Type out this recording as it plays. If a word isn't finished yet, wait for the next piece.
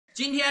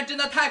今天真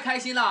的太开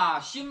心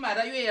了！新买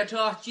的越野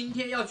车今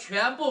天要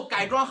全部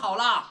改装好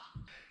了。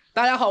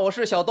大家好，我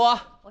是小多，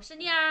我是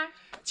妮儿。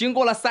经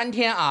过了3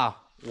天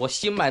啊，我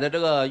新买的这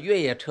个越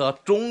野车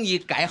终于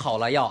改好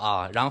了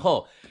然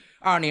后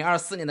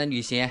2024年的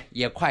旅行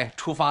也快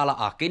出发了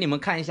啊！给你们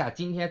看一下，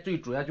今天最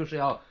主要就是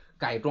要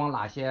改装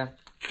哪些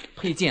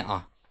配件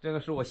啊。这个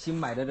是我新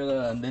买的这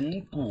个轮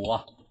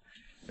毂，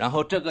然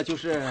后这个就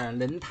是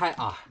轮胎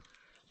啊，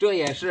这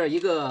也是一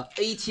个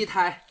A7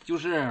 胎，就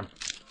是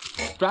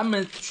专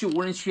门去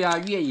无人区啊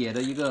越野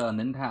的一个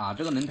轮胎啊。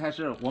这个轮胎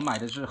是我买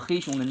的是黑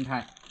熊轮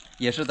胎，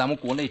也是咱们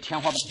国内天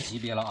花板级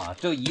别了啊。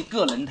这一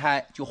个轮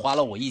胎就花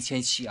了我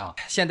1700啊。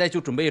现在就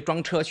准备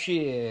装车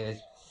去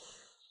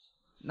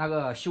那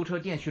个修车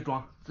店去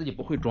装，自己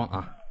不会装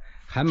啊。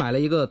还买了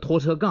一个拖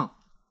车杠，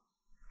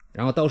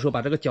然后到时候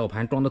把这个绞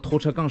盘装到拖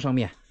车杠上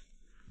面，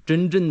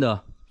真正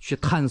的去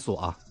探索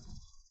啊。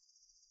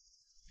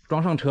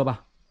装上车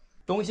吧，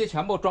东西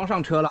全部装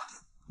上车了，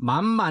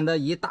满满的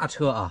一大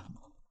车啊。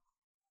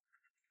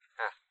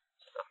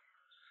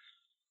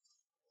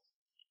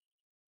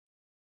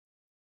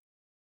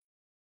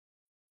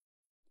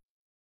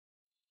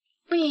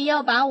我也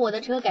要把我的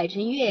车改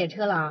成越野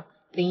车了，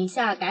等一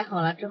下改好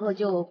了之后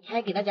就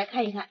拍给大家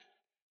看一看。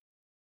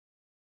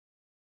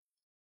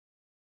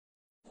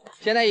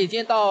现在已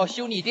经到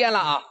修理店了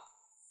啊，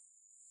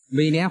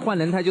每年换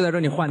轮胎就在这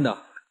里换的。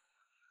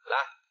来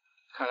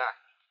看看，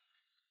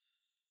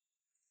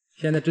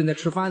现在正在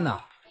吃饭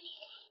呢。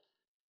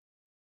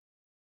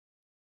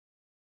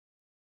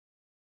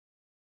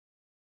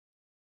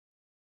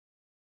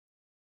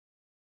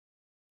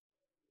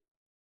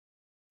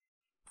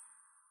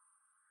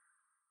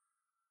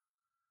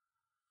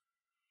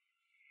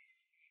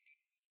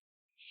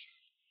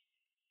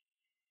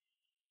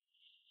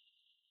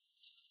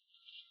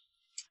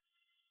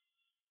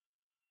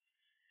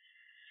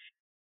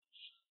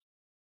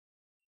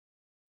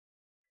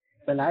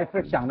本来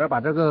是想着把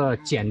这个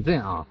减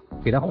震啊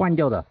给它换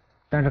掉的，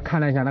但是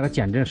看了一下那个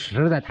减震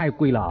实在太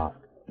贵了啊，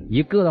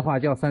一个的话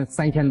就要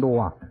3000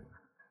多啊。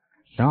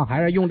然后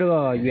还是用这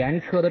个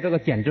原车的这个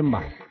减震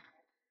吧，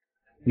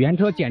原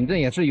车减震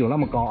也是有那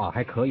么高啊，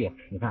还可以，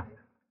你看。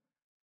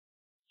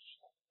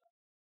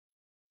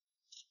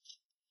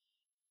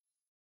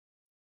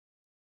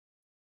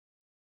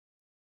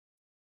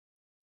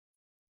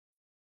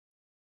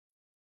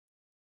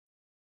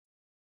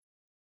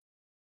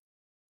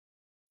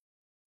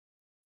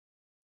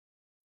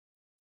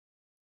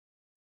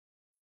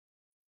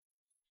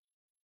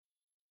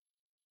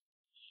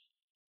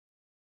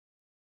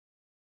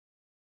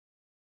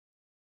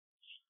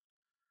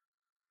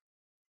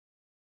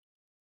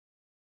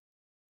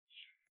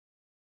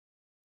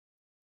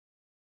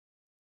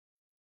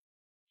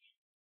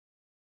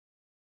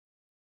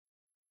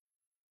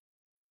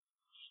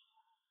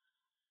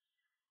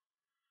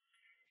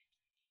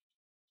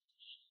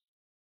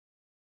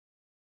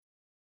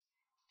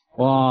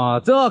哇，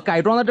这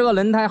改装的这个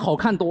轮胎好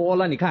看多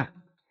了，你看，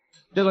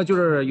这个就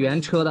是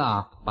原车的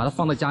啊，把它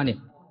放在家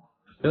里，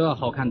这个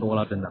好看多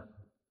了，真的。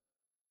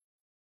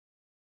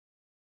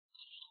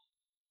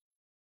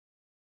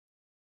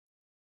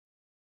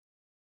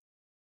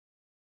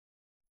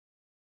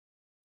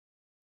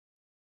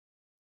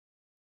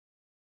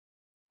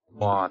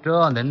哇，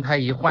这轮胎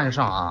一换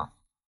上啊，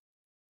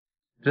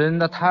真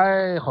的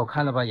太好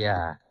看了吧也，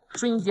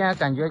瞬间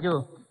感觉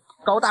就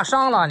高大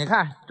上了。你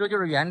看，这就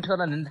是原车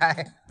的轮胎，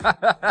哈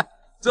哈哈，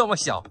这么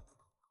小。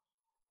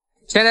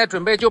现在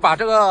准备就把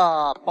这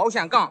个保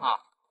险杠啊，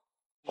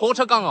拖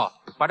车杠啊，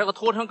把这个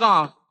拖车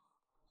杠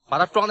把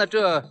它装在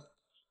这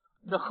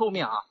后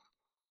面啊。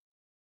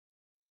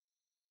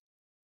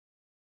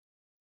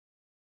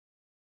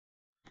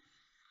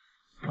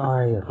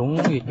哎呀，终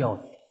于掉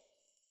了。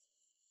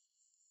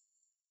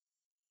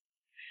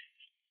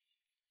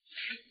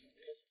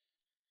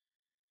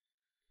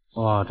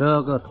哇，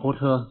这个拖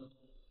车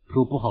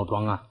都不好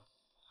装啊，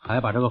还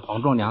要把这个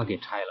防撞梁给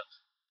拆了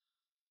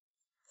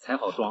才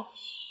好装。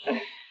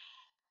哎，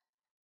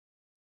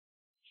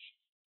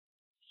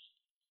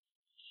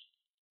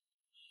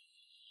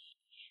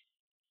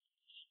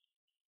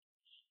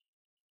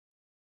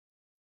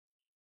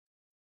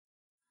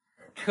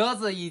车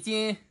子已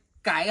经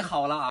改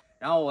好了啊，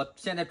然后我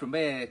现在准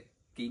备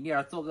给丽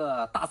儿做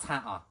个大餐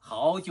啊，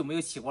好久没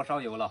有起锅烧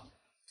油了。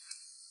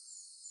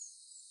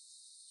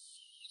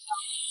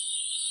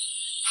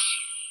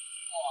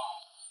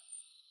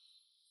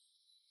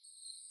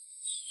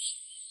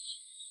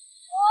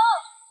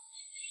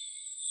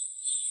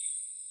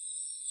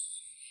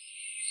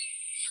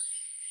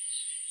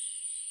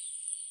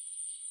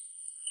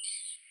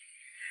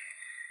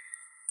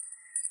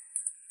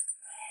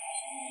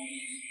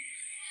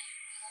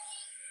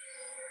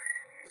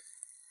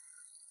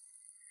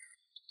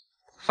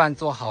饭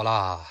做好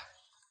了，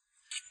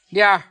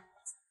丽儿，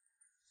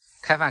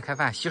开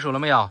饭，洗手了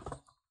没有？尝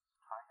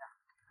一下，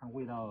看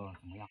味道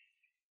怎么样？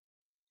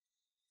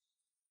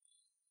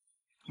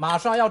马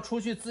上要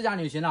出去自驾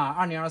旅行了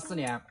，2024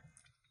年，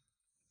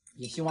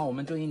也希望我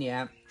们这一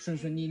年顺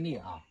顺利利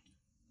啊，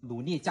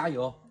努力加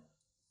油，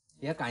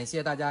也感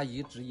谢大家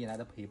一直以来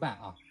的陪伴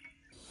啊。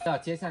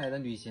接下来的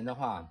旅行的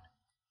话，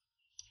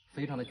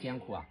非常的艰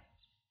苦啊。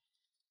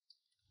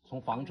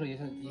从房车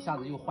一下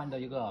子又换到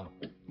一个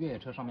越野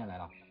车上面来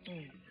了，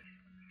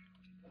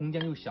空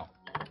间又小，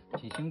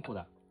挺辛苦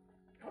的。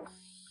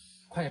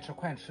快吃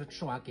快吃，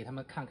吃完给他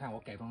们看看我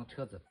改装的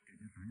车子改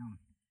成啥样了。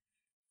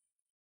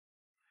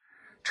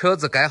车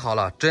子改好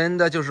了，真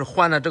的就是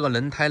换了这个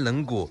轮胎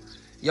轮毂，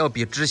要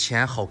比之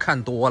前好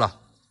看多了。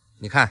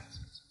你看，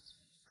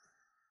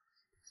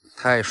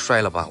太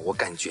帅了吧，我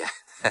感觉。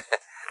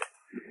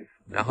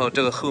然后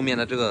这个后面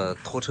的这个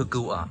拖车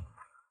钩啊，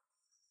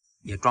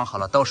也装好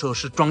了，到时候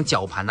是装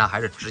绞盘呢，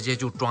还是直接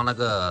就装那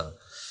个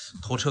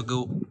拖车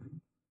钩？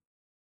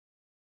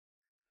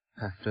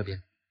看这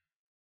边。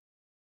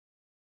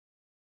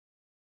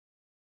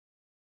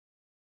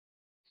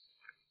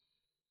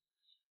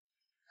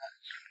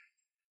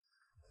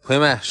朋友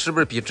们，是不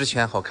是比之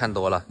前好看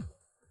多了？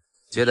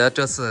觉得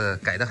这次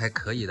改的还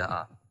可以的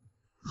啊，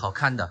好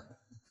看的，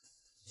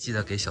记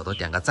得给小多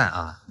点个赞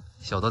啊！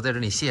小多在这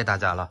里谢谢大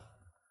家了。